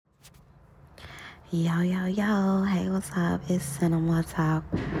Yo, yo, yo. Hey, what's up? It's Cinema Talk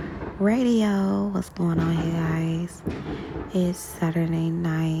Radio. What's going on, you guys? It's Saturday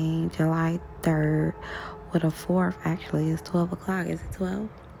night, July 3rd, with a 4th. Actually, it's 12 o'clock. Is it 12?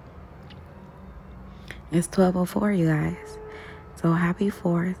 It's 12:04, you guys. So, happy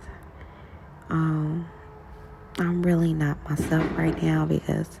 4th. I'm really not myself right now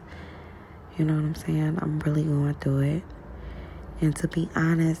because, you know what I'm saying? I'm really going through it. And to be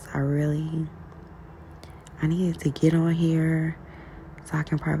honest, I needed to get on here so I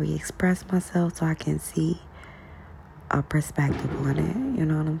can probably express myself so I can see a perspective on it. You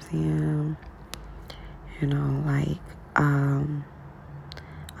know what I'm saying?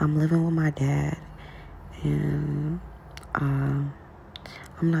 I'm living with my dad, and I'm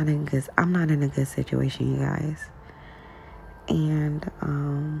not in a good situation, you guys. And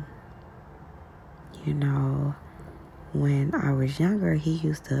when I was younger, he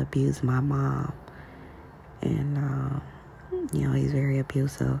used to abuse my mom. And, he's very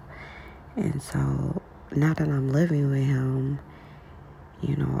abusive. And so, now that I'm living with him,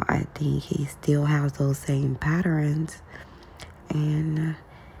 I think he still has those same patterns. And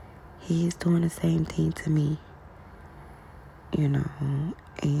he's doing the same thing to me. And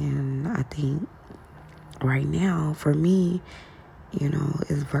I think right now, for me,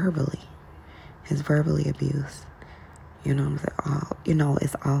 it's verbally. It's verbally abuse. You know what I'm saying?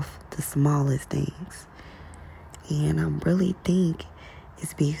 It's off the smallest things. And I really think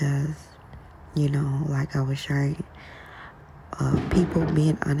it's because, like I was sharing, people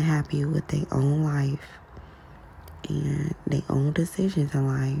being unhappy with their own life and their own decisions in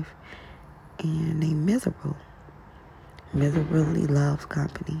life, and they miserable. Miserably loves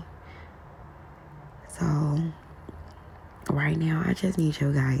company. So, right now, I just need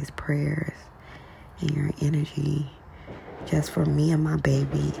your guys' prayers and your energy just for me and my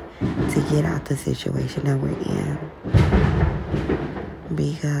baby to get out the situation that we're in.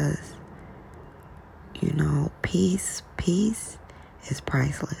 Because, peace is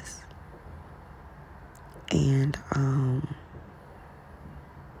priceless. And I'm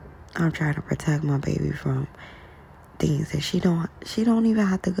trying to protect my baby from things that she don't even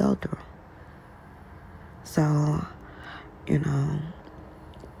have to go through. So, and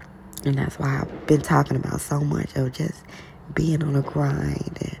that's why I've been talking about so much of just being on a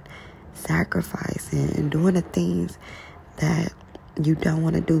grind and sacrificing and doing the things that you don't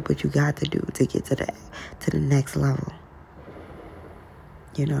want to do, but you got to do to get to the next level.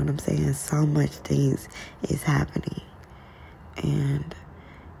 You know what I'm saying? So much things is happening, and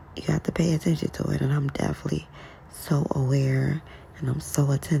you got to pay attention to it. And I'm definitely so aware, and I'm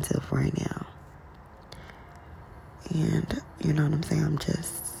so attentive right now. And you know what I'm saying?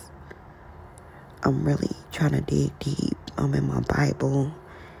 I'm really trying to dig deep. I'm in my Bible,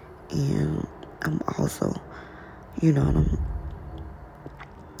 and I'm also, I'm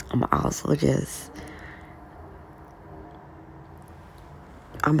also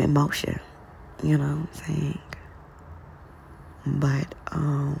I'm in motion, you know what I'm saying? But,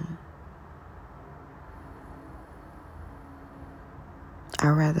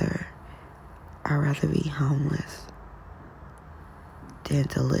 I'd rather be homeless than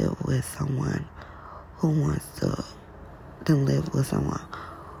to live with someone who wants to live with someone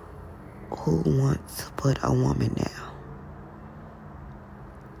who wants to put a woman down,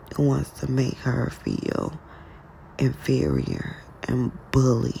 who wants to make her feel inferior and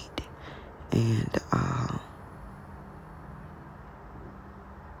bullied and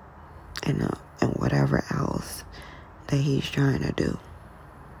whatever else that he's trying to do.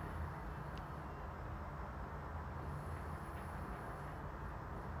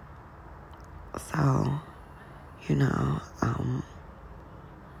 So,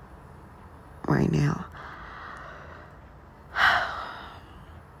 right now,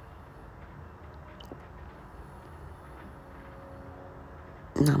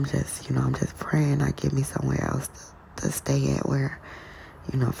 I'm just praying I give me somewhere else to stay at where,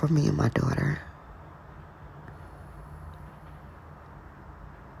 for me and my daughter.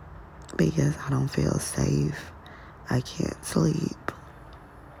 Because I don't feel safe. I can't sleep.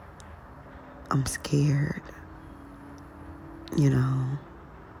 I'm scared.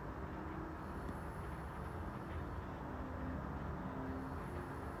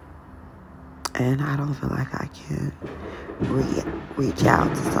 And I don't feel like I can reach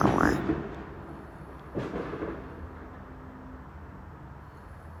out to someone.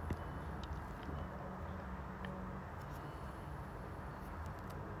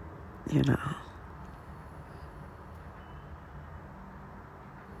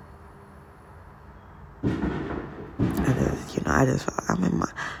 I'm in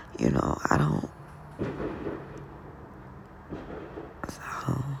my, I don't So,